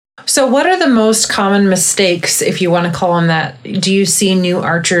So what are the most common mistakes, if you want to call them that, do you see new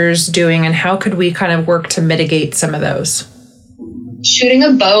archers doing, and how could we kind of work to mitigate some of those? Shooting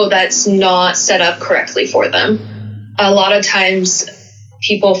a bow that's not set up correctly for them. A lot of times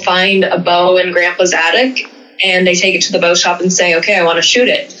people find a bow in Grandpa's attic and they take it to the bow shop and say, okay, I want to shoot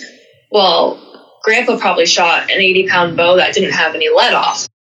it. Well, Grandpa probably shot an 80-pound bow that didn't have any lead off.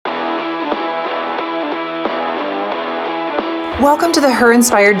 Welcome to the Her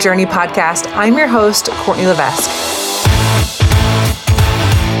Inspired Journey podcast. I'm your host, Courtney Levesque.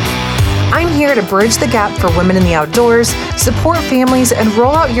 I'm here to bridge the gap for women in the outdoors, support families, and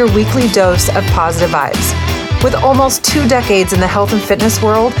roll out your weekly dose of positive vibes. With almost 2 decades in the health and fitness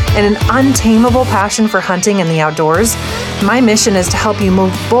world and an untamable passion for hunting and the outdoors, my mission is to help you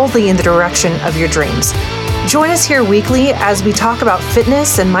move boldly in the direction of your dreams. Join us here weekly as we talk about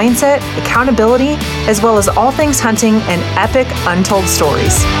fitness and mindset, accountability, as well as all things hunting and epic untold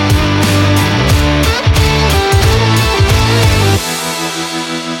stories.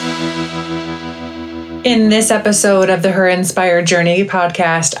 In this episode of the Her Inspired Journey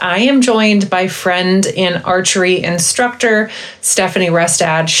podcast, I am joined by friend and archery instructor, Stephanie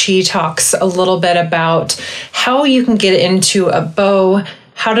Restad. She talks a little bit about how you can get into a bow,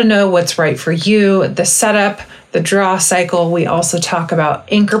 how to know what's right for you, the setup, the draw cycle. We also talk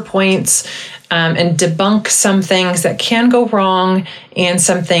about anchor points and debunk some things that can go wrong and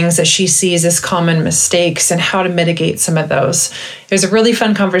some things that she sees as common mistakes and how to mitigate some of those. It was a really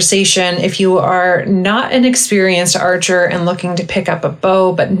fun conversation. If you are not an experienced archer and looking to pick up a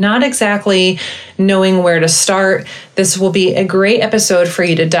bow, but not exactly knowing where to start, this will be a great episode for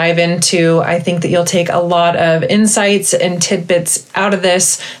you to dive into. I think that you'll take a lot of insights and tidbits out of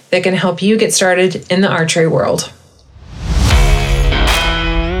this that can help you get started in the archery world.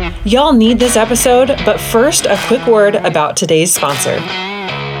 Y'all need this episode, but first, a quick word about today's sponsor.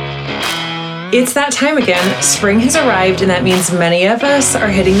 It's that time again. Spring has arrived, and that means many of us are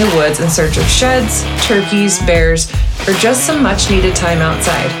hitting the woods in search of sheds, turkeys, bears, or just some much-needed time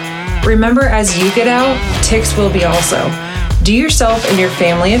outside. Remember, as you get out, ticks will be also. Do yourself and your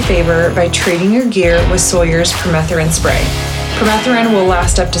family a favor by treating your gear with Sawyer's Permethrin spray. Permethrin will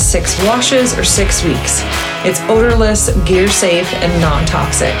last up to 6 washes or 6 weeks. It's odorless, gear safe, and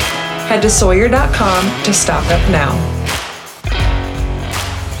non-toxic. Head to Sawyer.com to stock up now.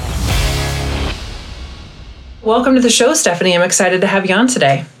 Welcome to the show, Stephanie. I'm excited to have you on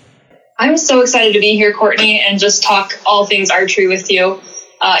today. I'm so excited to be here, Courtney, and just talk all things archery with you.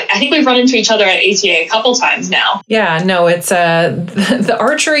 I think we've run into each other at ATA a couple times now. Yeah, no, it's the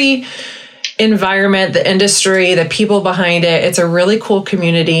archery environment, the industry, the people behind it. It's a really cool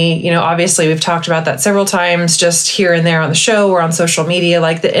community. You know, obviously we've talked about that several times just here and there on the show or on social media.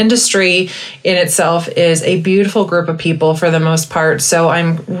 Like, the industry in itself is a beautiful group of people for the most part. So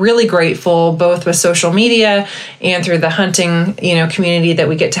I'm really grateful both with social media and through the hunting, community that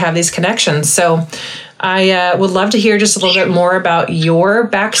we get to have these connections. So I would love to hear just a little bit more about your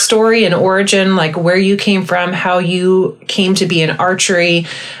backstory and origin, like where you came from, how you came to be an archery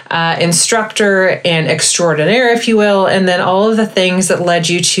instructor and extraordinaire, if you will, and then all of the things that led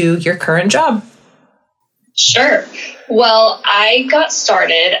you to your current job. Sure. Well, I got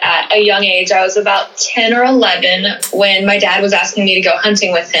started at a young age. I was about 10 or 11 when my dad was asking me to go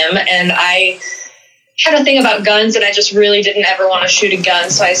hunting with him, and I had a thing about guns, and I just really didn't ever want to shoot a gun.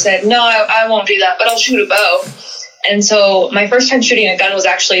 So I said, no, I won't do that, but I'll shoot a bow. And so my first time shooting a gun was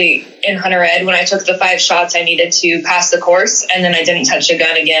actually in Hunter Ed when I took the 5 shots I needed to pass the course. And then I didn't touch a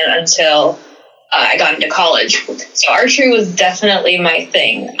gun again until I got into college. So archery was definitely my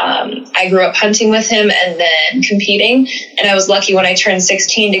thing. I grew up hunting with him and then competing. And I was lucky when I turned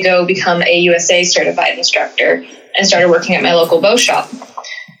 16 to go become a USA certified instructor and started working at my local bow shop.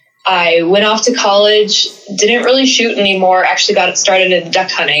 I went off to college, didn't really shoot anymore, actually got started in duck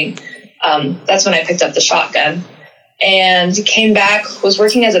hunting. That's when I picked up the shotgun and came back, was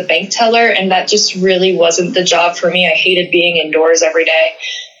working as a bank teller, and that just really wasn't the job for me. I hated being indoors every day.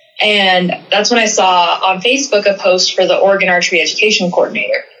 And that's when I saw on Facebook a post for the Oregon Archery Education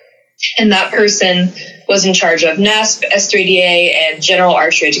Coordinator. And that person was in charge of NASP, S3DA, and general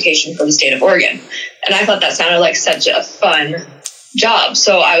archery education for the state of Oregon. And I thought that sounded like such a fun job.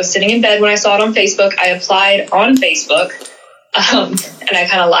 So I was sitting in bed when I saw it on Facebook. I applied on Facebook, and I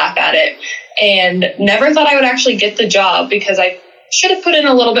kind of laugh at it and never thought I would actually get the job because I should have put in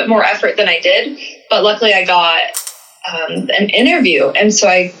a little bit more effort than I did. But luckily I got an interview. And so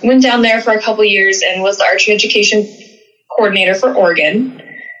I went down there for a couple years and was the archery education coordinator for Oregon.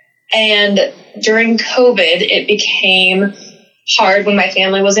 And during COVID, it became hard when my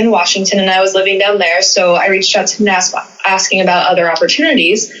family was in Washington and I was living down there. So I reached out to NASP asking about other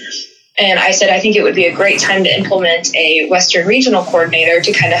opportunities. And I said, I think it would be a great time to implement a Western regional coordinator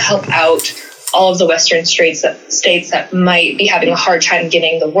to kind of help out all of the Western states that might be having a hard time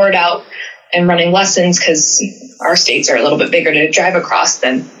getting the word out and running lessons, because our states are a little bit bigger to drive across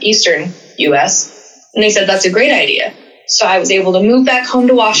than Eastern US. And they said, that's a great idea. So I was able to move back home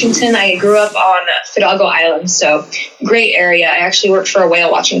to Washington. I grew up on Fidalgo Island, so great area. I actually worked for a whale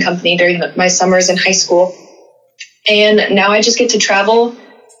watching company during my summers in high school. And now I just get to travel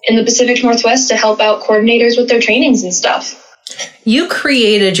in the Pacific Northwest to help out coordinators with their trainings and stuff. You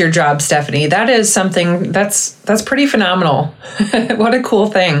created your job, Stephanie. That is something that's pretty phenomenal. What a cool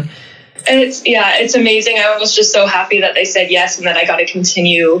thing. It's amazing. I was just so happy that they said yes and that I got to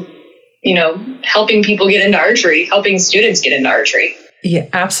continue, helping people get into archery, helping students get into archery. Yeah,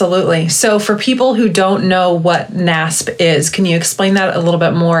 absolutely. So for people who don't know what NASP is, can you explain that a little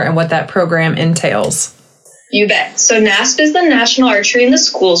bit more and what that program entails? You bet. So NASP is the National Archery in the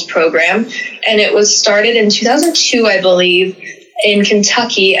Schools program, and it was started in 2002, I believe, in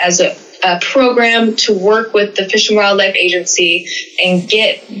Kentucky as a program to work with the Fish and Wildlife Agency and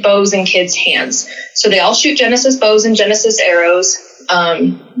get bows in kids' hands. So they all shoot Genesis bows and Genesis arrows,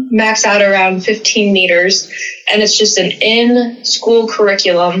 max out around 15 meters, and it's just an in-school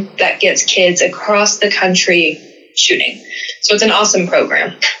curriculum that gets kids across the country shooting. So it's an awesome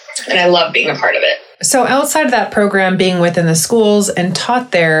program, and I love being a part of it. So outside of that program being within the schools and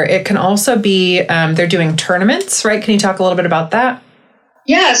taught there, it can also be, they're doing tournaments, right? Can you talk a little bit about that?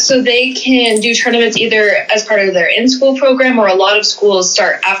 Yeah, so they can do tournaments either as part of their in-school program, or a lot of schools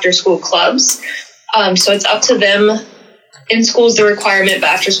start after-school clubs. So it's up to them. In schools, the requirement, but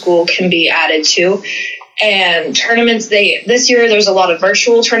after school can be added to. And tournaments, this year there's a lot of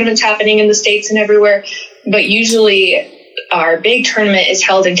virtual tournaments happening in the States and everywhere, but usually our big tournament is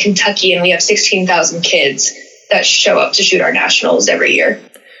held in Kentucky, and we have 16,000 kids that show up to shoot our nationals every year.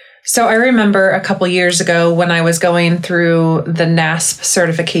 So I remember a couple years ago when I was going through the NASP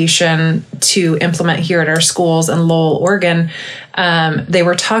certification to implement here at our schools in Lowell, Oregon, they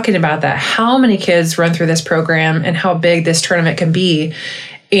were talking about that, how many kids run through this program and how big this tournament can be.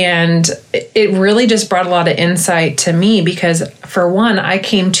 And it really just brought a lot of insight to me because, for one, I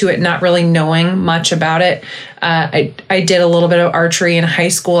came to it not really knowing much about it. I did a little bit of archery in high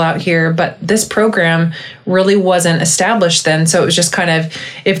school out here, but this program really wasn't established then. So it was just kind of,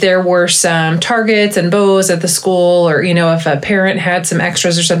 if there were some targets and bows at the school, or, if a parent had some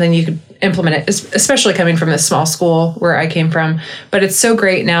extras or something, you could implement it, especially coming from this small school where I came from. But it's so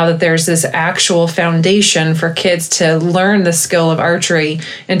great now that there's this actual foundation for kids to learn the skill of archery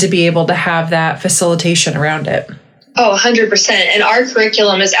and to be able to have that facilitation around it. Oh, 100%. And our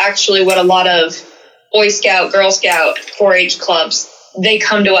curriculum is actually what a lot of Boy Scout, Girl Scout, 4-H clubs, they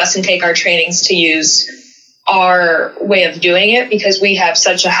come to us and take our trainings to use our way of doing it, because we have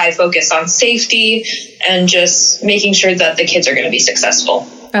such a high focus on safety and just making sure that the kids are going to be successful.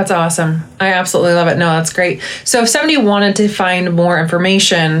 That's awesome. I absolutely love it. No, that's great. So if somebody wanted to find more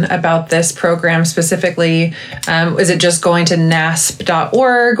information about this program specifically, is it just going to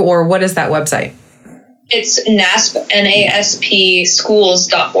nasp.org, or what is that website? It's NASP, NASP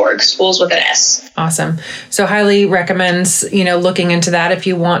schools.org, schools with an S. Awesome. So highly recommends, looking into that if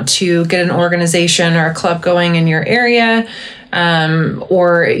you want to get an organization or a club going in your area.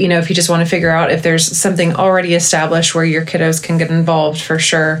 Or, if you just want to figure out if there's something already established where your kiddos can get involved, for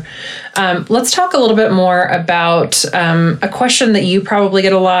sure. Let's talk a little bit more about a question that you probably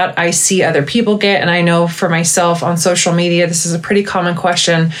get a lot. I see other people get, and I know for myself on social media, this is a pretty common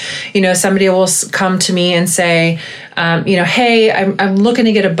question. Somebody will come to me and say, hey, I'm looking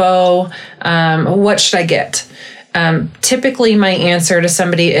to get a bow. What should I get? Typically my answer to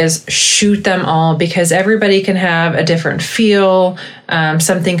somebody is shoot them all, because everybody can have a different feel.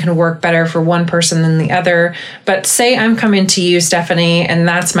 Something can work better for one person than the other. But say I'm coming to you, Stephanie, and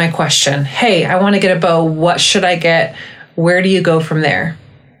that's my question. Hey, I want to get a bow. What should I get? Where do you go from there?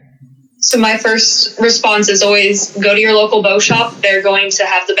 So my first response is always go to your local bow shop. They're going to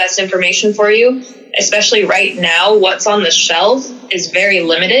have the best information for you, especially right now. What's on the shelf is very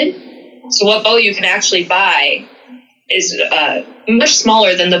limited. So what bow you can actually buy is much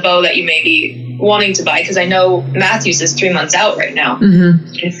smaller than the bow that you may be wanting to buy, because I know Matthews is 3 months out right now. Mm-hmm.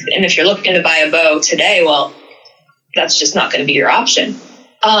 And if you're looking to buy a bow today, well, that's just not going to be your option.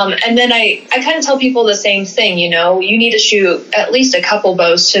 And then I kind of tell people the same thing, you need to shoot at least a couple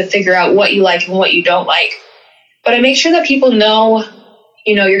bows to figure out what you like and what you don't like. But I make sure that people know,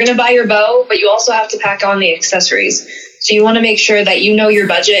 you're going to buy your bow, but you also have to pack on the accessories. So you want to make sure that you know your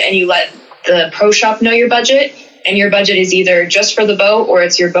budget and you let the pro shop know your budget. and your budget is either just for the bow or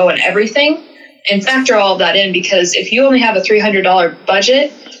it's your bow and everything, and factor all of that in, because if you only have a $300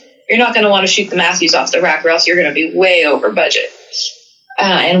 budget, you're not going to want to shoot the Matthews off the rack, or else you're going to be way over budget.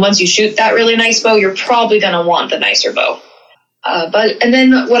 And once you shoot that really nice bow, you're probably going to want the nicer bow. And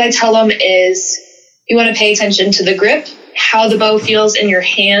then what I tell them is you want to pay attention to the grip, how the bow feels in your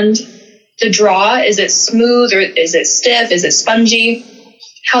hand. The draw, is it smooth or is it stiff? Is it spongy?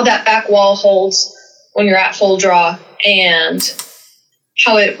 How that back wall holds when you're at full draw, and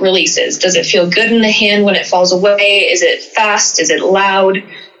how it releases. Does it feel good in the hand when it falls away? Is it fast? Is it loud?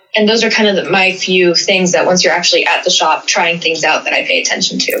 And those are kind of my few things that once you're actually at the shop trying things out that I pay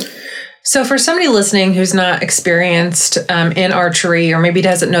attention to. So for somebody listening who's not experienced in archery, or maybe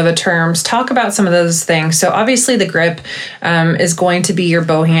doesn't know the terms, talk about some of those things. So obviously the grip is going to be your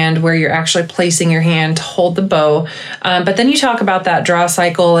bow hand, where you're actually placing your hand to hold the bow. But then you talk about that draw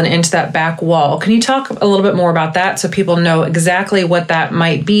cycle and into that back wall. Can you talk a little bit more about that so people know exactly what that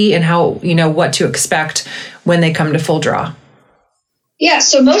might be and how, what to expect when they come to full draw? Yeah,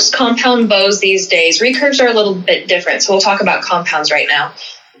 so most compound bows these days, recurves are a little bit different. So we'll talk about compounds right now.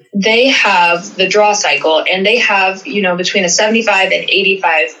 They have the draw cycle, and they have, between a 75 and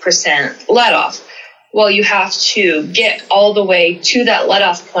 85% let off. Well, you have to get all the way to that let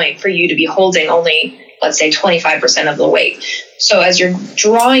off point for you to be holding only, let's say, 25% of the weight. So as you're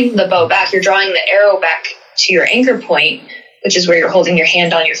drawing the bow back, you're drawing the arrow back to your anchor point, which is where you're holding your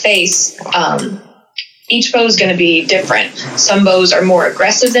hand on your face. Each bow is going to be different. Some bows are more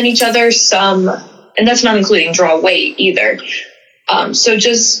aggressive than each other, and that's not including draw weight either. So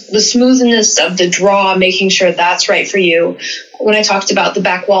just the smoothness of the draw, making sure that's right for you. When I talked about the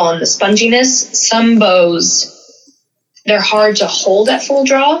back wall and the sponginess, some bows, they're hard to hold at full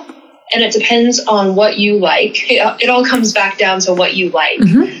draw, and it depends on what you like. It all comes back down to what you like.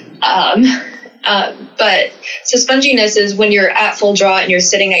 Mm-hmm. But so sponginess is when you're at full draw and you're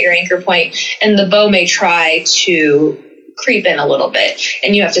sitting at your anchor point, and the bow may try to creep in a little bit,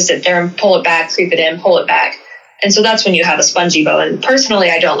 and you have to sit there and pull it back, creep it in, pull it back. And so that's when you have a spongy bow. And personally,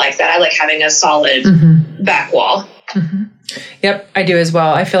 I don't like that. I like having a solid back wall. Mm-hmm. Yep, I do as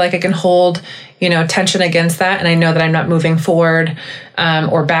well. I feel like I can hold, tension against that. And I know that I'm not moving forward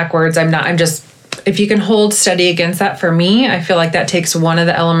or backwards. If you can hold steady against that, for me, I feel like that takes one of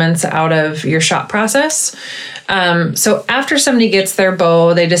the elements out of your shot process. So after somebody gets their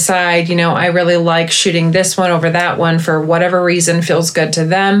bow, they decide, I really like shooting this one over that one for whatever reason feels good to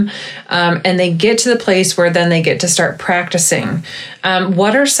them. And they get to the place where then they get to start practicing.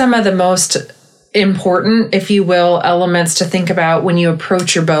 What are some of the most important, if you will, elements to think about when you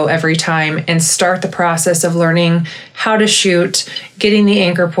approach your bow every time and start the process of learning how to shoot, getting the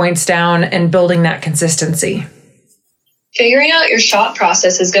anchor points down, and building that consistency? Figuring out your shot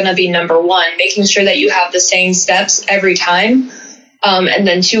process is going to be number one, making sure that you have the same steps every time. And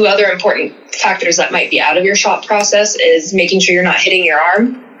then two other important factors that might be out of your shot process is making sure you're not hitting your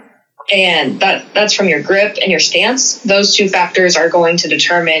arm. And that's from your grip and your stance. Those two factors are going to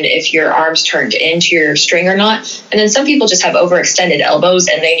determine if your arm's turned into your string or not. And then some people just have overextended elbows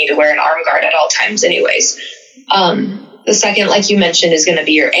and they need to wear an arm guard at all times anyways. The second, like you mentioned, is going to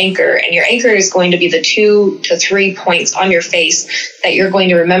be your anchor. And your anchor is going to be the 2 to 3 points on your face that you're going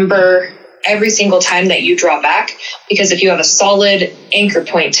to remember every single time that you draw back. Because if you have a solid anchor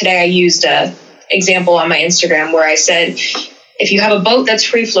point, today I used an example on my Instagram where I said, if you have a boat that's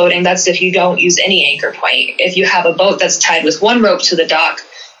free floating, that's if you don't use any anchor point. If you have a boat that's tied with one rope to the dock,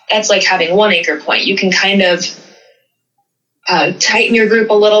 that's like having one anchor point. You can kind of tighten your group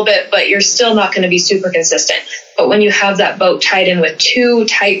a little bit, but you're still not going to be super consistent. But when you have that boat tied in with 2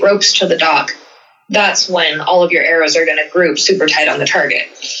 tight ropes to the dock, that's when all of your arrows are going to group super tight on the target,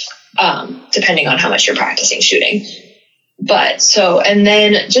 depending on how much you're practicing shooting. And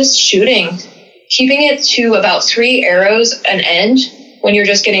then just shooting, keeping it to about 3 arrows an end when you're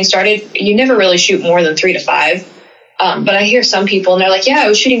just getting started. You never really shoot more than 3 to 5. But I hear some people and they're like, I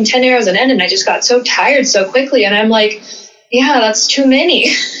was shooting 10 arrows an end and I just got so tired so quickly. And I'm like, that's too many.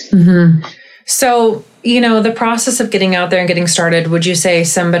 Mm-hmm. So, the process of getting out there and getting started, would you say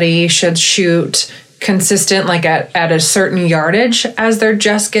somebody should shoot consistent, like at a certain yardage as they're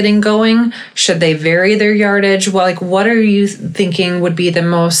just getting going? Should they vary their yardage? Well, what are you thinking would be the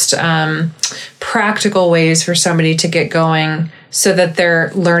most practical ways for somebody to get going so that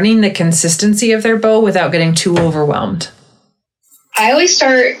they're learning the consistency of their bow without getting too overwhelmed? I always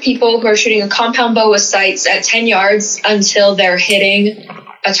start people who are shooting a compound bow with sights at 10 yards until they're hitting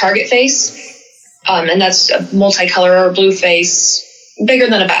a target face. And that's a multicolor or blue face, bigger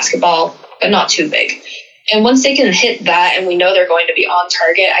than a basketball, but not too big. And once they can hit that and we know they're going to be on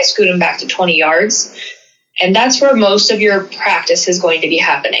target, I scoot them back to 20 yards. And that's where most of your practice is going to be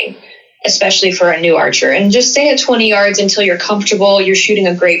happening, especially for a new archer. And just stay at 20 yards until you're comfortable, you're shooting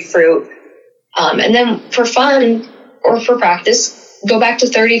a grapefruit. And then for fun or for practice, go back to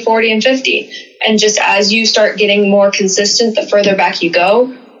 30, 40, and 50. And just as you start getting more consistent, the further back you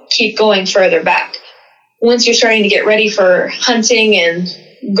go, keep going further back. Once you're starting to get ready for hunting and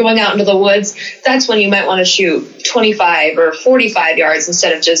going out into the woods, that's when you might want to shoot 25 or 45 yards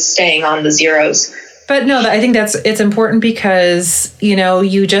instead of just staying on the zeros. But no, I think it's important because,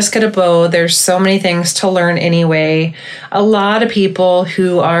 you just get a bow. There's so many things to learn anyway. A lot of people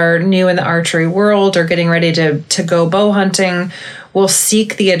who are new in the archery world or getting ready to go bow hunting will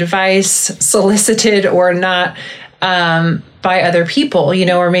seek the advice, solicited or not, by other people,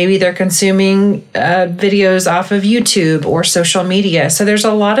 or maybe they're consuming videos off of YouTube or social media. So there's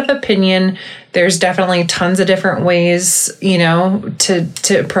a lot of opinion. There's definitely tons of different ways,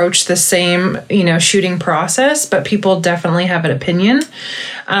 to approach the same, shooting process, but people definitely have an opinion.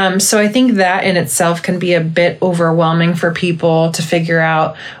 So I think that in itself can be a bit overwhelming for people to figure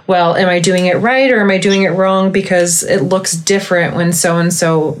out, well, am I doing it right or am I doing it wrong because it looks different when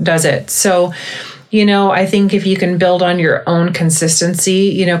so-and-so does it? So I think if you can build on your own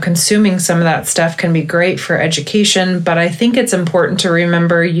consistency, consuming some of that stuff can be great for education. But I think it's important to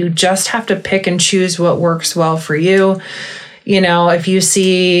remember you just have to pick and choose what works well for you. If you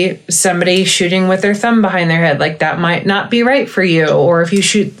see somebody shooting with their thumb behind their head, like that might not be right for you. Or if you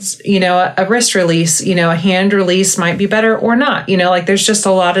shoot, a wrist release, a hand release might be better or not. There's just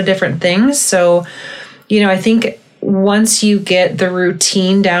a lot of different things. So, I think once you get the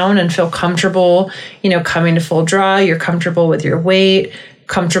routine down and feel comfortable, coming to full draw, you're comfortable with your weight,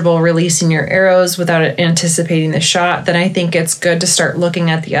 comfortable releasing your arrows without anticipating the shot, then I think it's good to start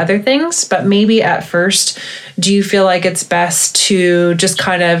looking at the other things. But maybe at first, do you feel like it's best to just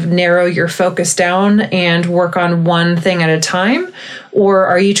kind of narrow your focus down and work on one thing at a time? Or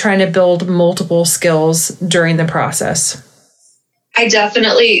are you trying to build multiple skills during the process? I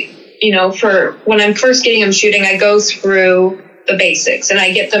definitely, for when I'm first getting them shooting, I go through the basics and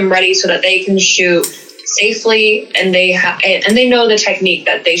I get them ready so that they can shoot safely and they know the technique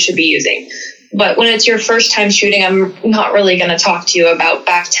that they should be using. But when it's your first time shooting, I'm not really going to talk to you about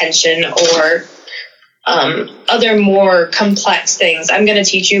back tension or other more complex things. I'm going to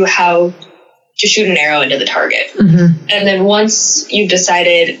teach you how to shoot an arrow into the target. Mm-hmm. And then once you've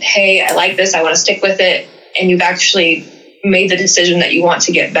decided, hey, I like this, I want to stick with it, and you've actually made the decision that you want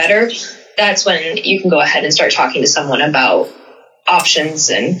to get better, that's when you can go ahead and start talking to someone about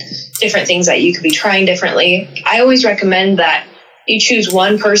options and different things that you could be trying differently. I always recommend that you choose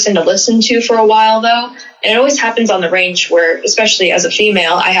one person to listen to for a while, though. And it always happens on the range where, especially as a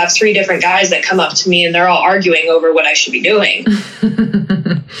female, I have 3 different guys that come up to me and they're all arguing over what I should be doing.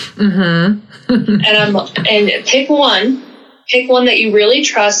 Mm-hmm. and pick one that you really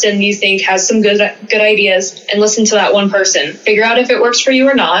trust and you think has some good ideas, and listen to that one person. Figure out if it works for you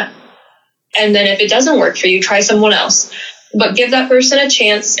or not. And then if it doesn't work for you, try someone else. But give that person a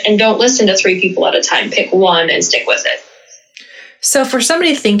chance and don't listen to 3 people at a time. Pick one and stick with it. So for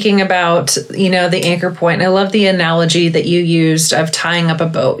somebody thinking about, the anchor point, I love the analogy that you used of tying up a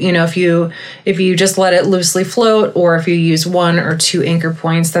boat. If you just let it loosely float, or if you use 1 or 2 anchor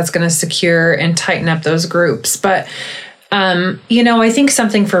points, that's going to secure and tighten up those groups. But I think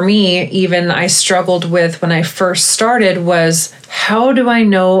something for me, even I struggled with when I first started, was how do I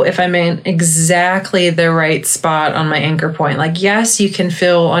know if I'm in exactly the right spot on my anchor point? Like, yes, you can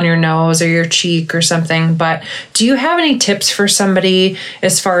feel on your nose or your cheek or something, but do you have any tips for somebody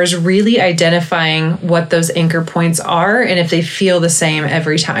as far as really identifying what those anchor points are and if they feel the same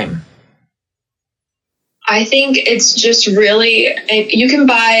every time? I think it's just really, you can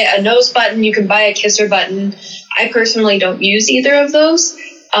buy a nose button, you can buy a kisser button. I personally don't use either of those.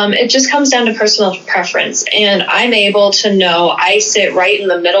 It just comes down to personal preference. And I'm able to know I sit right in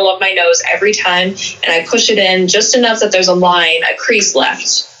the middle of my nose every time, and I push it in just enough that there's a crease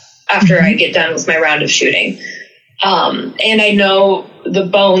left after I get done with my round of shooting. And I know the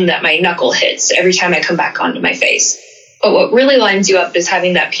bone that my knuckle hits every time I come back onto my face. But what really lines you up is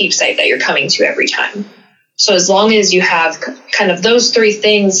having that peep sight that you're coming to every time. So as long as you have kind of those 3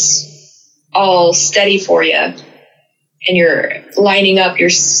 things all steady for you, and you're lining up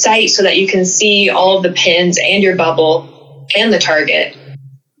your sight so that you can see all of the pins and your bubble and the target,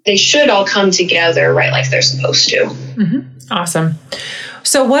 they should all come together right like they're supposed to. Mm-hmm. Awesome.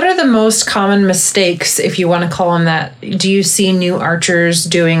 So what are the most common mistakes, if you want to call them that, do you see new archers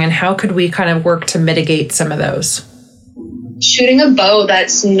doing, and how could we kind of work to mitigate some of those? Shooting a bow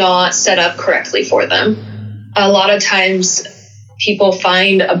that's not set up correctly for them. A lot of times people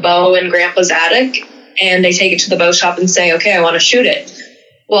find a bow in grandpa's attic and they take it to the bow shop and say, okay, I want to shoot it.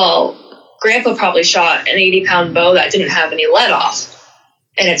 Well, Grandpa probably shot an 80-pound bow that didn't have any lead off,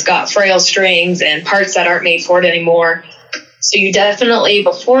 and it's got frail strings and parts that aren't made for it anymore. So you definitely,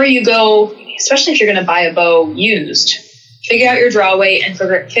 before you go, especially if you're going to buy a bow used, figure out your draw weight and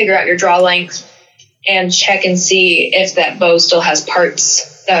figure out your draw length, and check and see if that bow still has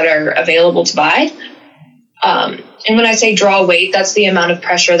parts that are available to buy. And when I say draw weight, that's the amount of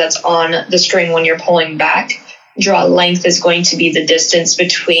pressure that's on the string when you're pulling back. Draw length is going to be the distance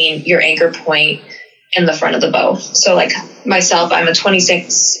between your anchor point and the front of the bow. So like myself, I'm a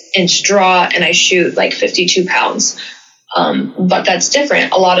 26-inch draw and I shoot like 52 pounds. But that's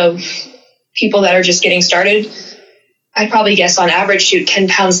different. A lot of people that are just getting started, I'd probably guess on average shoot 10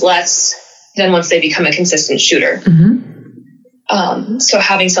 pounds less than once they become a consistent shooter. Mm-hmm. So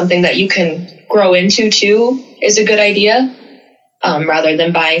having something that you can grow into too is a good idea, rather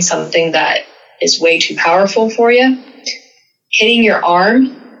than buying something that is way too powerful for you. Hitting your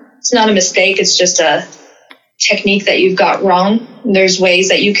arm, it's not a mistake. It's just a technique that you've got wrong. There's ways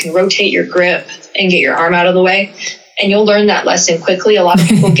that you can rotate your grip and get your arm out of the way. And you'll learn that lesson quickly. A lot of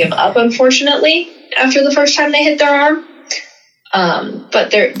people give up, unfortunately, after the first time they hit their arm.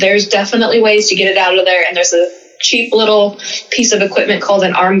 But there's definitely ways to get it out of there. And there's a cheap little piece of equipment called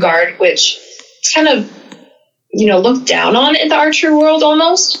an arm guard, which is kind of, looked down on in the archery world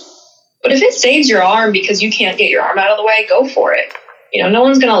almost. But if it saves your arm because you can't get your arm out of the way, go for it. No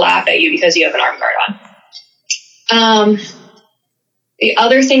one's going to laugh at you because you have an arm guard on. The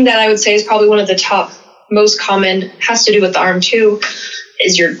other thing that I would say is probably one of the top most common, has to do with the arm too,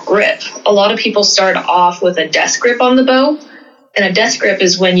 is your grip. A lot of people start off with a death grip on the bow. And a death grip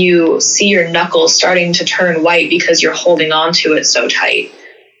is when you see your knuckles starting to turn white because you're holding on to it so tight.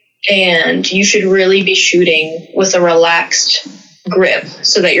 And you should really be shooting with a relaxed grip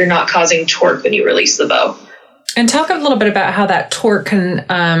so that you're not causing torque when you release the bow. And talk a little bit about how that torque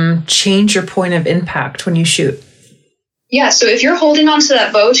can change your point of impact when you shoot. Yeah, so if you're holding onto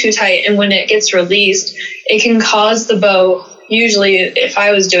that bow too tight and when it gets released, it can cause the bow, usually if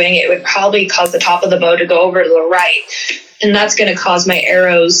I was doing it, it would probably cause the top of the bow to go over to the right. And that's going to cause my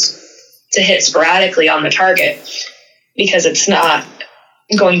arrows to hit sporadically on the target because it's not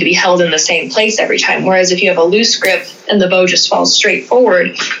going to be held in the same place every time. Whereas if you have a loose grip and the bow just falls straight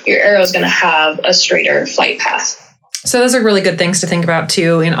forward, your arrow is going to have a straighter flight path. So those are really good things to think about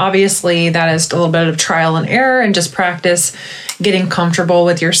too. And obviously that is a little bit of trial and error and just practice getting comfortable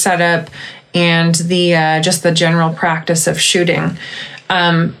with your setup and the just the general practice of shooting.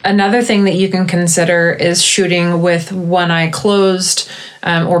 Another thing that you can consider is shooting with one eye closed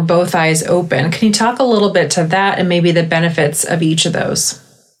or both eyes open. Can you talk a little bit to that and maybe the benefits of each of those?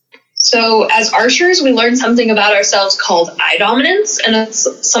 So as archers, we learn something about ourselves called eye dominance. And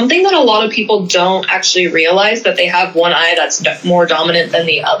it's something that a lot of people don't actually realize, that they have one eye that's more dominant than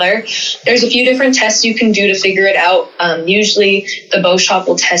the other. There's a few different tests you can do to figure it out. Usually the bow shop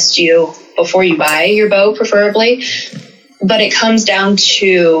will test you before you buy your bow, preferably. But it comes down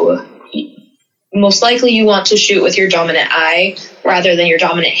to, most likely you want to shoot with your dominant eye rather than your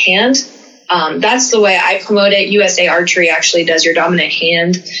dominant hand. That's the way I promote it. USA Archery actually does your dominant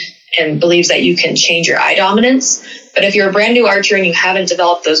hand and believes that you can change your eye dominance. But if you're a brand new archer and you haven't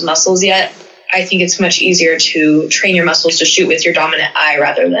developed those muscles yet, I think it's much easier to train your muscles to shoot with your dominant eye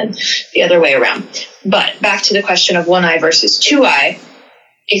rather than the other way around. But back to the question of one eye versus two eye.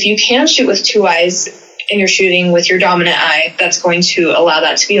 If you can shoot with two eyes and you're shooting with your dominant eye, that's going to allow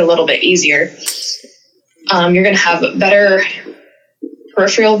that to be a little bit easier. You're going to have better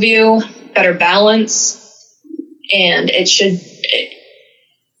peripheral view, better balance, and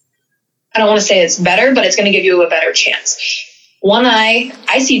I don't want to say it's better, but it's going to give you a better chance. One eye,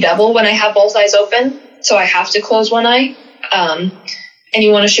 I see double when I have both eyes open, so I have to close one eye. And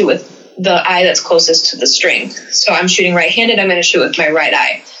you want to shoot with the eye that's closest to the string. So I'm shooting right-handed, I'm going to shoot with my right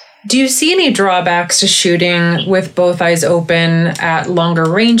eye. Do you see any drawbacks to shooting with both eyes open at longer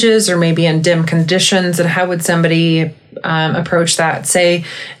ranges or maybe in dim conditions? And how would somebody approach that? Say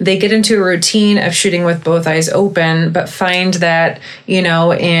they get into a routine of shooting with both eyes open, but find that,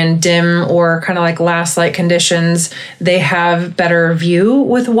 in dim or kind of like last light conditions, they have better view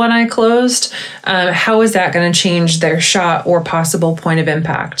with one eye closed. How is that going to change their shot or possible point of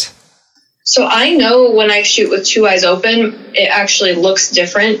impact? So I know when I shoot with two eyes open, it actually looks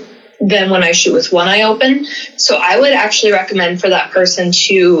different than when I shoot with one eye open. So I would actually recommend for that person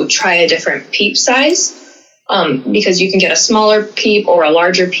to try a different peep size, because you can get a smaller peep or a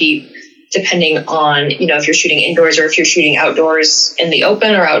larger peep depending on, if you're shooting indoors or if you're shooting outdoors in the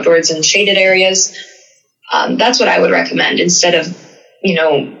open or outdoors in shaded areas. That's what I would recommend instead of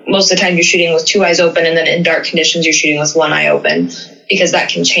most of the time you're shooting with two eyes open, and then in dark conditions, you're shooting with one eye open, because that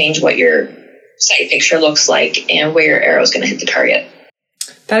can change what your sight picture looks like and where your arrow is going to hit the target.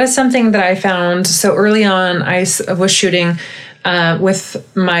 That is something that I found. So early on, I was shooting with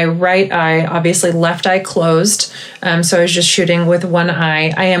my right eye, obviously left eye closed. So I was just shooting with one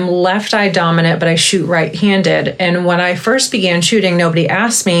eye. I am left eye dominant, but I shoot right-handed. And when I first began shooting, nobody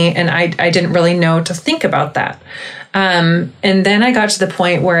asked me, and I didn't really know to think about that. And then I got to the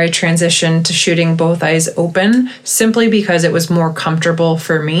point where I transitioned to shooting both eyes open, simply because it was more comfortable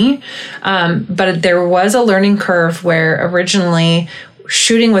for me. But there was a learning curve where originally,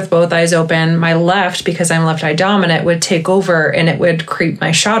 shooting with both eyes open, my left, because I'm left eye dominant, would take over and it would creep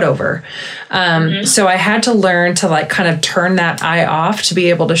my shot over. So I had to learn to kind of turn that eye off to be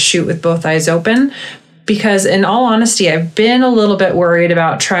able to shoot with both eyes open. Because in all honesty, I've been a little bit worried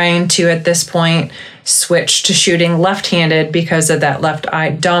about trying to, at this point, switch to shooting left-handed because of that left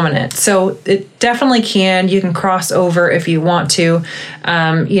eye dominant. So it definitely you can cross over if you want to.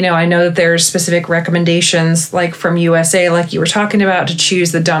 I know that there's specific recommendations like from USA, like you were talking about, to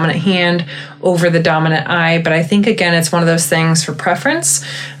choose the dominant hand over the dominant eye. But I think, again, it's one of those things for preference.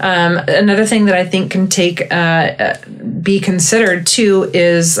 Another thing that I think can be considered too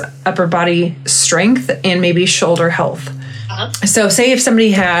is upper body strength and maybe shoulder health. So say if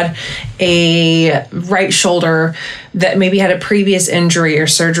somebody had a right shoulder that maybe had a previous injury or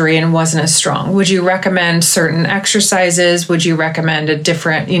surgery and wasn't as strong, would you recommend certain exercises? Would you recommend a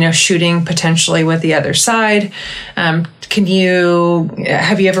different, shooting potentially with the other side? Have you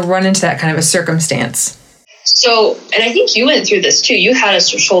ever run into that kind of a circumstance? So, and I think you went through this too. You had a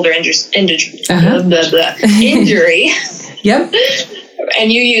shoulder injury. Yep.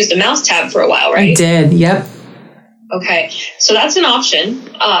 And you used a mouse tab for a while, right? I did. Yep. Okay, so that's an option.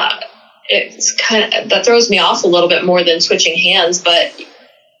 It's that throws me off a little bit more than switching hands, but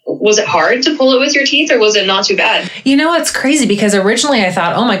was it hard to pull it with your teeth, or was it not too bad? It's crazy because originally I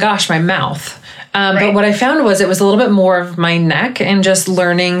thought, oh my gosh, my mouth. But what I found was it was a little bit more of my neck and just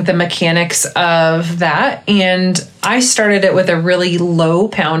learning the mechanics of that. And I started it with a really low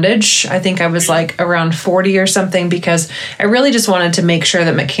poundage. I think I was around 40 or something, because I really just wanted to make sure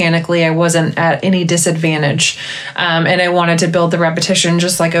that mechanically I wasn't at any disadvantage. And I wanted to build the repetition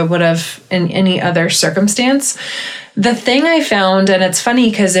just like I would have in any other circumstance. The thing I found, and it's funny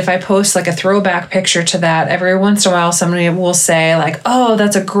because if I post a throwback picture to that, every once in a while somebody will say oh,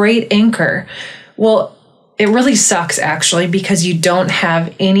 that's a great anchor. Well, it really sucks actually, because you don't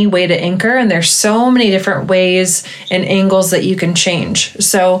have any way to anchor, and there's so many different ways and angles that you can change.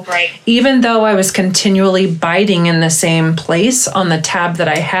 So even though I was continually biting in the same place on the tab that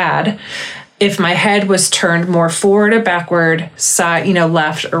I had, if my head was turned more forward or backward, side,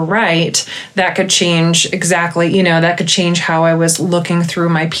 left or right, that could change exactly, that could change how I was looking through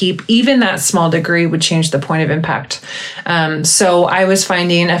my peep. Even that small degree would change the point of impact. So I was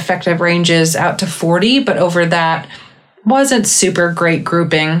finding effective ranges out to 40, but over that wasn't super great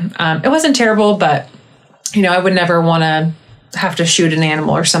grouping. It wasn't terrible, but, I would never want to have to shoot an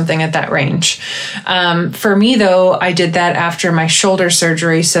animal or something at that range. For me, though, I did that after my shoulder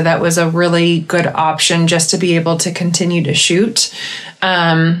surgery, so that was a really good option just to be able to continue to shoot.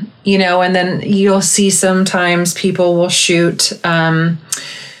 And then you'll see sometimes people will shoot. I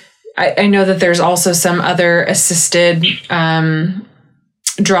know that there's also some other assisted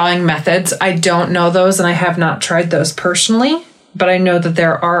drawing methods. I don't know those, and I have not tried those personally. But I know that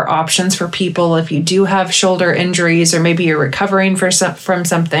there are options for people if you do have shoulder injuries, or maybe you're recovering from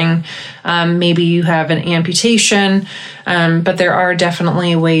something. Maybe you have an amputation, but there are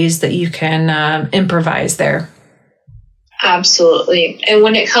definitely ways that you can improvise there. Absolutely. And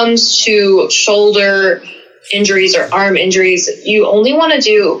when it comes to shoulder injuries or arm injuries, you only want to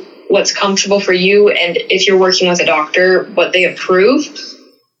do what's comfortable for you, and if you're working with a doctor, what they approve.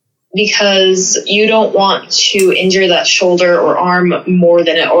 Because you don't want to injure that shoulder or arm more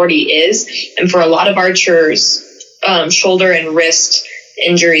than it already is. And for a lot of archers, shoulder and wrist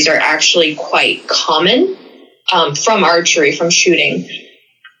injuries are actually quite common from archery, from shooting.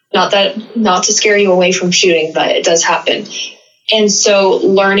 Not to scare you away from shooting, but it does happen. And so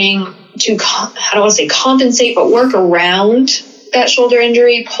learning to, I don't want to say compensate, but work around that shoulder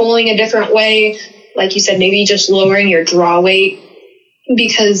injury, pulling a different way, like you said, maybe just lowering your draw weight,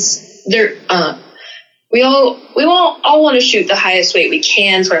 because we all want to shoot the highest weight we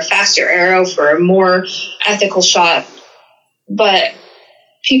can for a faster arrow, for a more ethical shot. But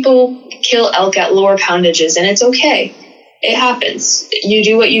people kill elk at lower poundages, and it's okay. It happens. You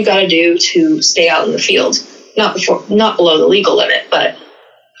do what you got to do to stay out in the field, not below the legal limit, but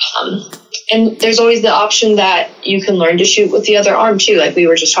And there's always the option that you can learn to shoot with the other arm too, like we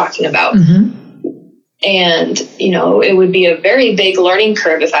were just talking about. And, it would be a very big learning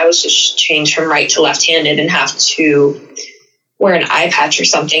curve if I was to change from right to left-handed and have to wear an eye patch or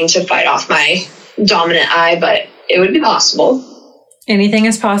something to fight off my dominant eye, but it would be possible. Anything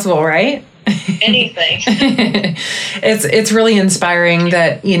is possible, right? Anything. It's really inspiring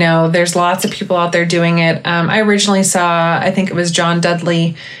that, there's lots of people out there doing it. I originally saw, I think it was John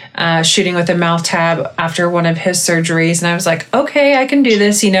Dudley, shooting with a mouth tab after one of his surgeries. And I was like, okay, I can do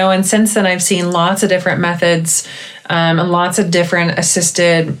this, and since then I've seen lots of different methods, and lots of different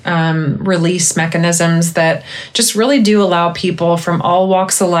assisted release mechanisms that just really do allow people from all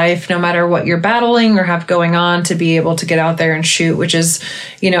walks of life, no matter what you're battling or have going on, to be able to get out there and shoot, which is,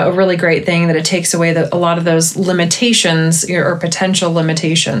 a really great thing, that it takes away a lot of those limitations or potential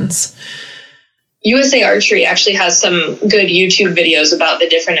limitations. USA Archery actually has some good YouTube videos about the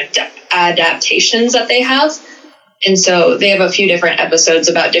different adaptations that they have. And so they have a few different episodes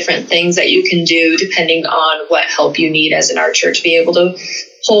about different things that you can do depending on what help you need as an archer to be able to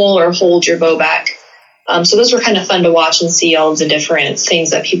pull or hold your bow back. So those were kind of fun to watch and see all the different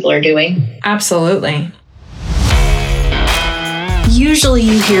things that people are doing. Absolutely. Usually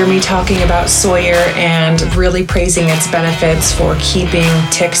you hear me talking about Sawyer and really praising its benefits for keeping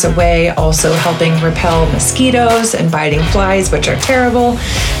ticks away, also helping repel mosquitoes and biting flies, which are terrible.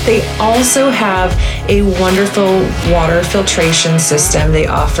 They also have a wonderful water filtration system. They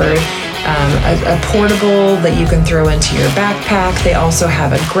offer a portable that you can throw into your backpack. They also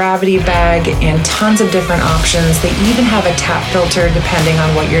have a gravity bag and tons of different options. They even have a tap filter depending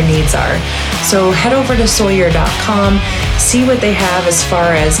on what your needs are. So head over to Sawyer.com, see what they have as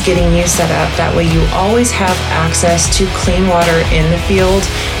far as getting you set up. That way you always have access to clean water in the field,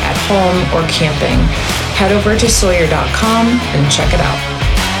 at home, or camping. Head over to Sawyer.com and check it out.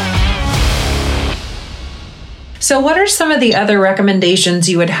 So what are some of the other recommendations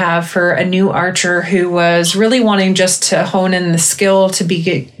you would have for a new archer who was really wanting just to hone in the skill to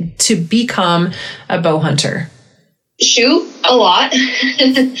become a bow hunter? Shoot a lot.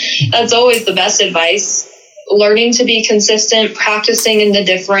 That's always the best advice. Learning to be consistent, practicing in the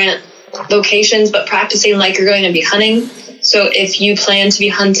different locations, but practicing like you're going to be hunting. So if you plan to be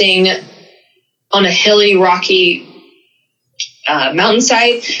hunting on a hilly, rocky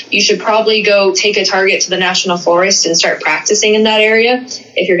mountainside, you should probably go take a target to the national forest and start practicing in that area.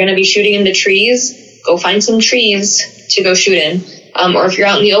 If you're going to be shooting in the trees, go find some trees to go shoot in. Or if you're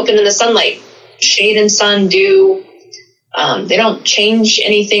out in the open in the sunlight, shade and sun they don't change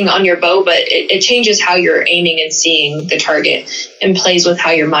anything on your bow, but it changes how you're aiming and seeing the target and plays with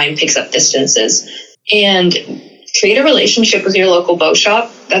how your mind picks up distances. And create a relationship with your local bow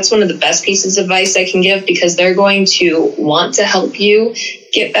shop. That's one of the best pieces of advice I can give, because they're going to want to help you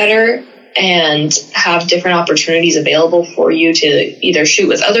get better and have different opportunities available for you to either shoot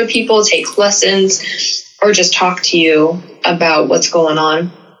with other people, take lessons, or just talk to you about what's going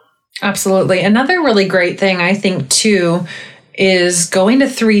on. Absolutely. Another really great thing, I think, too, is going to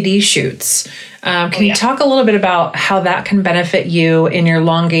 3D shoots. Can you talk a little bit about how that can benefit you in your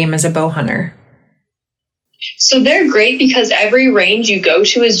long game as a bow hunter? So they're great because every range you go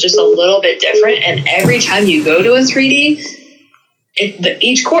to is just a little bit different. And every time you go to a 3D,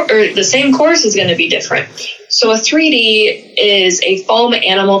 the same course is going to be different. So a 3D is a foam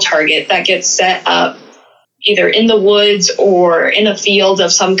animal target that gets set up either in the woods or in a field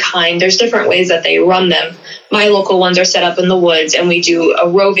of some kind. There's different ways that they run them. My local ones are set up in the woods, and we do a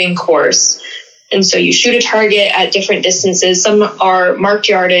roving course. And so you shoot a target at different distances. Some are marked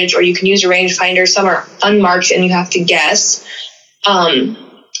yardage, or you can use a rangefinder. Some are unmarked and you have to guess.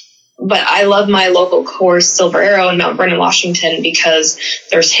 But I love my local course, Silver Arrow in Mount Vernon, Washington, because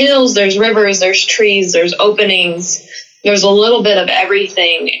there's hills, there's rivers, there's trees, there's openings. There's a little bit of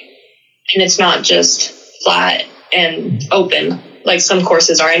everything. And it's not just flat and open like some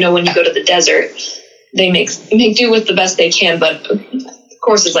courses are. I know when you go to the desert, they make do with the best they can, but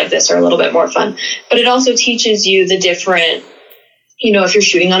courses like this are a little bit more fun. But it also teaches you the different, if you're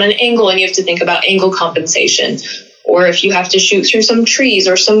shooting on an angle and you have to think about angle compensation, or if you have to shoot through some trees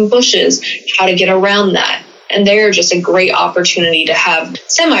or some bushes, how to get around that. And they're just a great opportunity to have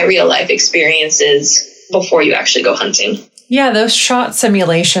semi-real life experiences before you actually go hunting. Yeah, those shot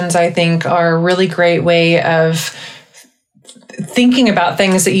simulations, I think, are a really great way of thinking about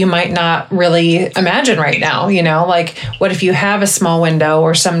things that you might not really imagine right now, like what if you have a small window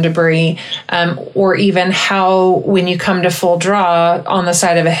or some debris, or even how when you come to full draw on the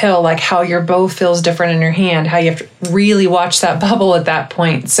side of a hill, like how your bow feels different in your hand, how you have to really watch that bubble at that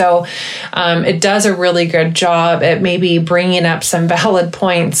point. So it does a really good job at maybe bringing up some valid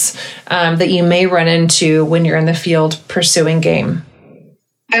points that you may run into when you're in the field pursuing game.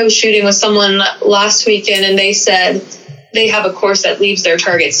 I was shooting with someone last weekend, and they said they have a course that leaves their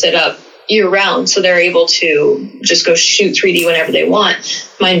target set up year round, so they're able to just go shoot 3D whenever they want.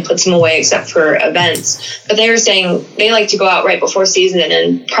 Mine puts them away except for events. But they were saying they like to go out right before season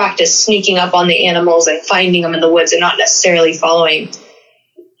and practice sneaking up on the animals and finding them in the woods and not necessarily following.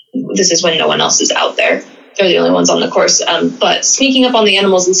 This is when no one else is out there. They're the only ones on the course. But sneaking up on the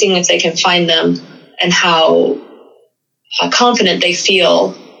animals and seeing if they can find them and how confident they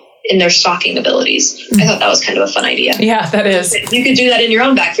feel in their stalking abilities. I thought that was kind of a fun idea. Yeah, that is. You could do that in your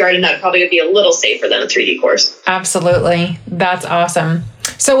own backyard, and that probably would be a little safer than a 3D course. Absolutely. That's awesome.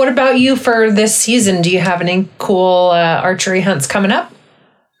 So what about you for this season? Do you have any cool archery hunts coming up?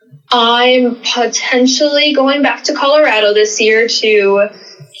 I'm potentially going back to Colorado this year to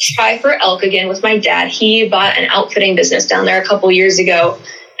try for elk again with my dad. He bought an outfitting business down there a couple years ago.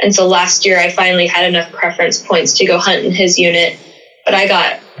 And so last year I finally had enough preference points to go hunt in his unit. But I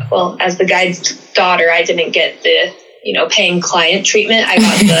got, as the guide's daughter, I didn't get the, paying client treatment. I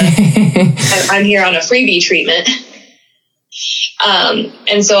got the, I'm here on a freebie treatment.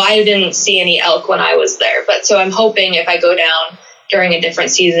 And so I didn't see any elk when I was there. But so I'm hoping if I go down during a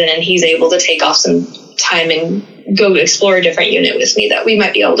different season and he's able to take off some time and go explore a different unit with me, that we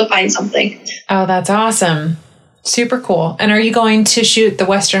might be able to find something. Oh, that's awesome. Super cool. And are you going to shoot the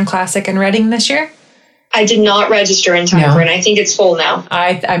Western Classic in Redding this year? I did not register in time for it. I think it's full now.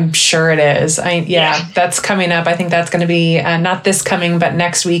 I'm sure it is. That's coming up. I think that's going to be not this coming, but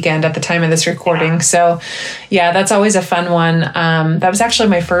next weekend at the time of this recording. Yeah. So yeah, that's always a fun one. That was actually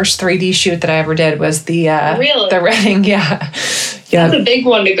my first 3D shoot that I ever did was the Redding. Yeah. That's a big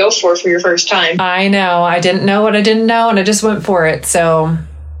one to go for your first time. I know. I didn't know what I didn't know, and I just went for it. So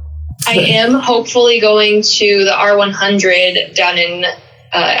I am hopefully going to the R100 down in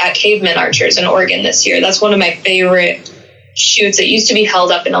at Caveman Archers in Oregon this year. That's one of my favorite shoots. It used to be held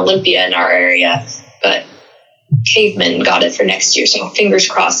up in Olympia in our area, but Caveman got it for next year. So fingers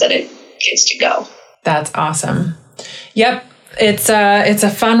crossed that it gets to go. That's awesome. Yep. It's a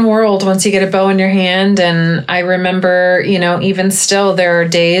fun world once you get a bow in your hand. And I remember, even still, there are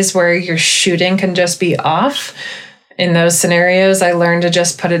days where your shooting can just be off. In those scenarios, I learned to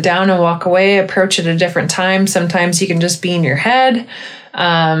just put it down and walk away, approach it a different time. Sometimes you can just be in your head.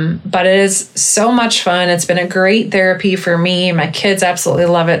 But it is so much fun. It's been a great therapy for me. My kids absolutely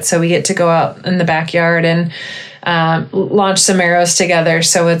love it. So we get to go out in the backyard and launch some arrows together.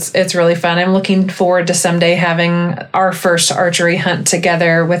 So it's really fun. I'm looking forward to someday having our first archery hunt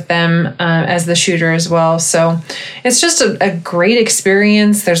together with them as the shooter as well. So it's just a great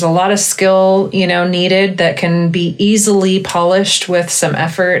experience. There's a lot of skill, needed that can be easily polished with some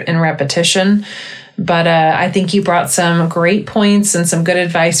effort and repetition. But I think you brought some great points and some good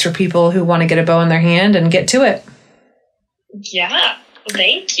advice for people who want to get a bow in their hand and get to it. Yeah.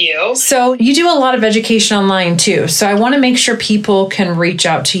 Thank you. So you do a lot of education online too. So I want to make sure people can reach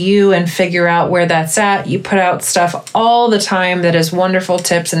out to you and figure out where that's at. You put out stuff all the time that is wonderful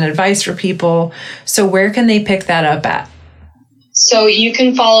tips and advice for people. So where can they pick that up at? So you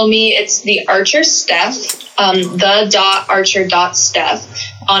can follow me. It's the Archer Steph, the.archer.steph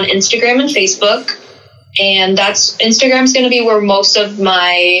on Instagram and Facebook. And Instagram's going to be where most of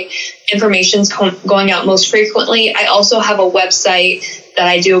my information's going out most frequently. I also have a website that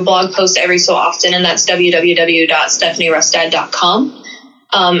I do a blog post every so often, and that's www.stephanierustad.com.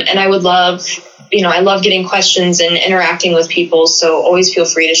 And I would love, I love getting questions and interacting with people. So always feel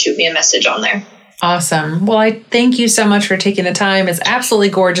free to shoot me a message on there. Awesome. Well, I thank you so much for taking the time. It's absolutely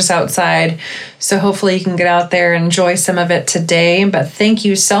gorgeous outside. So hopefully you can get out there and enjoy some of it today. But thank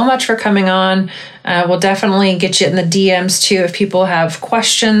you so much for coming on. We'll definitely get you in the DMs too. If people have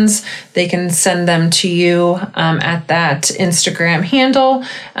questions, they can send them to you at that Instagram handle.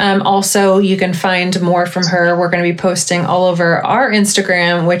 Also, you can find more from her. We're going to be posting all over our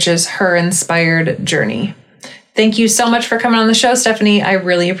Instagram, which is Her Inspired Journey. Thank you so much for coming on the show, Stephanie. I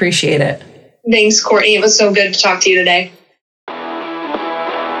really appreciate it. Thanks, Courtney. It was so good to talk to you today.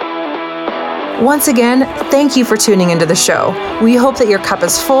 Once again, thank you for tuning into the show. We hope that your cup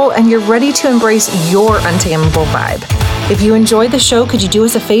is full and you're ready to embrace your untamable vibe. If you enjoyed the show, could you do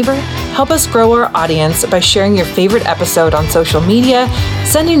us a favor? Help us grow our audience by sharing your favorite episode on social media,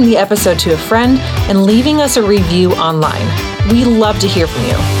 sending the episode to a friend, and leaving us a review online. We love to hear from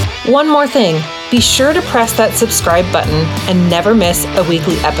you. One more thing, be sure to press that subscribe button and never miss a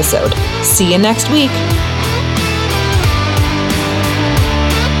weekly episode. See you next week.